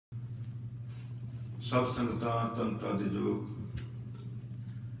सब संगतां तनता दे जोग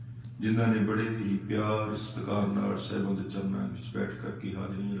जिन्होंने बड़े ही प्यार सत्कार नाल साहिबां दे चरनां विच बैठ करके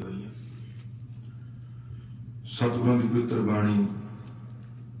हाज़रियां लवाइयां। सतगुरां दी पवित्र बाणी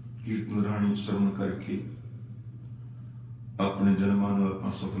कीर्तन राणी सरवण करके अपने जन्मां नूं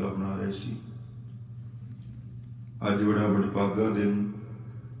आपां सफला बना रहे सी। अज बड़ा वडभागा दिन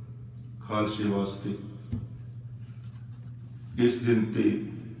खालसे वास्ते। इस दिन ते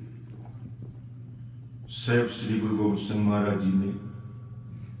साहिब श्री गुरु गोबिंद सिंह महाराज जी ने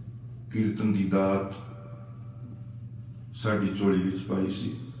कीर्तन की दात साडी झोली विच पाई सी।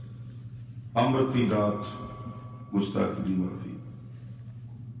 अमृत की दात गुस्ताखी की माफी,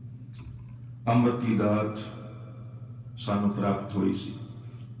 अमृत की दात सानू प्राप्त हुई सी।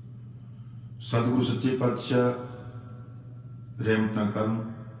 सतगुरु सच्चे पातशाह रहमतां करन।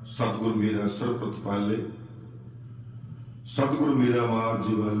 सतगुरु मेरा सर्व प्रतिपाले, सतगुरु मेरा मार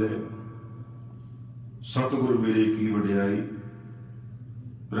जीवाले, सतगुरु मेरे की वडियाई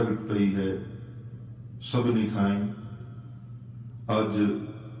प्रगट पई है सबनी थाई। अज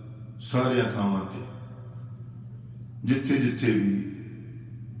सारिया थावां ते जिथे जिथे भी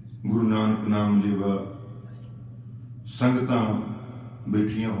गुरु नानक नाम लेवा संगतां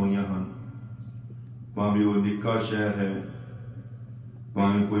बैठियां होइयां हन, भावें वो निक्का शहर है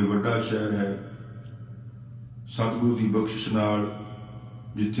भावें कोई वड्डा शहर है, सतगुरु की बख्शिश नाल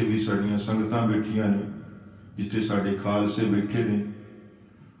जिथे भी साडियां संगतां बैठियां ने, जिथे साडे खालसे बैठे ने,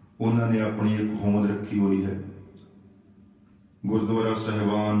 उन्होंने अपनी एक होंद रखी हुई है। गुरुद्वारा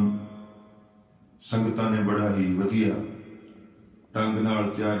साहिबान संगतां ने बड़ा ही वधिया ढंग नाल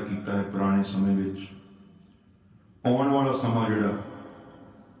तैयार किया है। पुराने समय विच आउण वाला समा जिहड़ा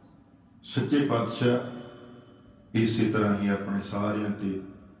सच्चे पातशाह इसे तरह ही अपने सारियां ते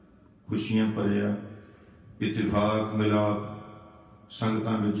खुशियां भरिया इतिफाक मिलाप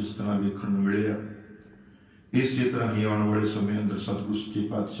संगतां में जिस तरह वेखण नूं मिलिया, इसे तरह ही आने वाले समय अंदर सतगुरु सच्चे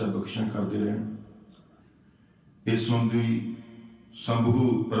पातशाह बख्शियां करते रहन। इस संबंधी संभू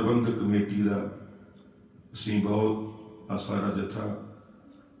प्रबंधक कमेटी का असीं बहुत सारा जथा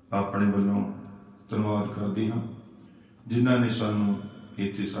अपने वालों धन्यवाद करते हाँ, जिन्हों ने सानू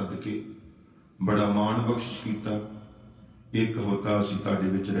इत्थे सद के बड़ा मान बख्शिश किया। एक हफ्ता असीं तुहाडे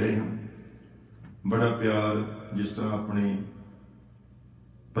विच रहे हाँ, बड़ा प्यार जिस तरह अपने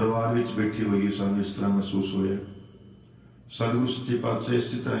परिवार विच बैठे हुए सानू इस तरह महसूस होया। सतगुरु सच्चे पातशाह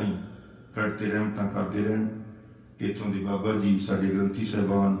इस तरह ही करते रहमतां करते रहन। इत्थों दी बाबा जी साडे ग्रंथी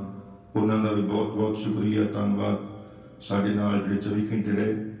साहिबान, उन्हों का भी बहुत बहुत शुक्रिया धन्यवाद। साडे नाल जिहड़े 24 घंटे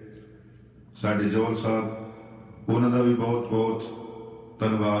रहे, साडे जौहर साहब, उन्हों का भी बहुत बहुत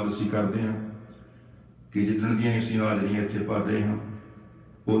धन्यवाद असीं करते हैं कि जिदण दियां असीं हाज़रियां इत्थे भर रहे हैं,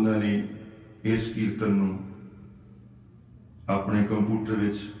 उन्होंने इस कीर्तन नूं अपने कंप्यूटर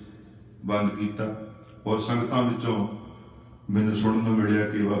विच बंद किया और संगतां विचों मैनूं सुणन नूं मिलिया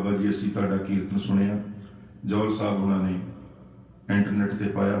कि बाबा जी असीं तुहाडा कीर्तन सुनिया। जौहर साहब उन्होंने इंटरनेट ते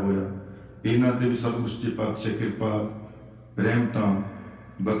पाया होया। इन्हां ते भी सतगुरु सच्चे पातशाह कृपा रहमतां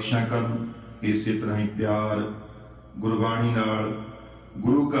बख्शियां करन। इसे तरह ही प्यार गुरबाणी नाल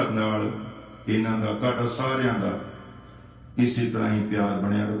गुरु घर नाल इन्हां दा तुहाडा सारियां दा इसे तरह ही प्यार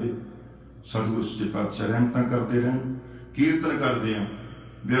बनिया रहे। सतगुरु सच्चे पातशाह रहमतां करते रहन। कीर्तन करते हैं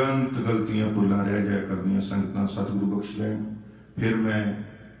बेअंत गलतियां भुलां रह जाया करदियां संगतां सतगुरु बख्श लैन। फिर मैं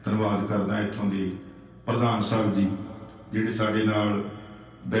धन्यवाद करदा इत्थों दे प्रधान साहब जी, जिहड़े साडे नाल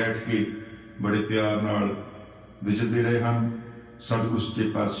बैठ के बड़े प्यार नाल विचरते रहे हैं। सतगुरु सच्चे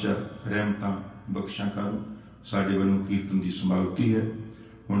पातशाह रहमतां बख्शियां करन। साडे वल्लों कीर्तन की समाप्ति है।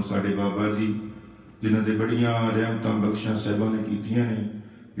 हुण साडे बाबा जी जिन्हां दे बड़ियां रहमतां बख्शियां साहिबां ने कीतियां ने,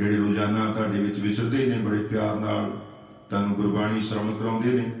 जिहड़े रोजाना तुहाडे विच विचरदे ने, बड़े प्यार नाल तुहानूं गुरबाणी श्रवण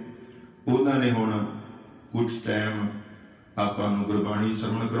कराउंदे ने, उन्हां ने हुण कुछ टाइम आपां नूं गुरबाणी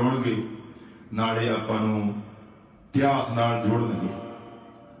श्रवण कराउणगे, नाले आपां नूं इतिहास नाल जोड़नगे,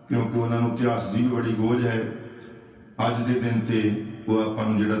 क्योंकि उन्हां नूं इतिहास की भी बड़ी गोज है। अज के दिन ते वो आपां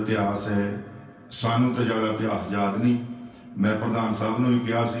नूं जिहड़ा इतिहास है, सानूं तो ज़्यादा इतिहास याद नहीं। मैं प्रधान साहब नूं भी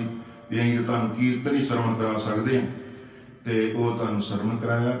कहा सी भी असीं तो तुहानूं कीर्तन ही श्रवण करा सकते हैं, तो वो तुहानूं श्रवण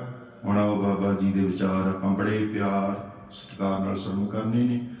कराया। हुण आओ बाबा जी के विचार आपां बड़े प्यार सत्कार नाल श्रवण करने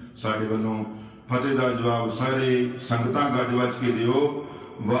ने। साडे वल्लों फतेह दा जवाब सारे संगतां गज वज के दिओ।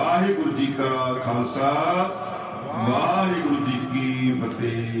 वाहिगुरू जी का खालसा, वाहिगुरू जी की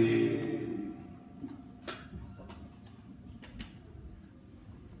फतेह।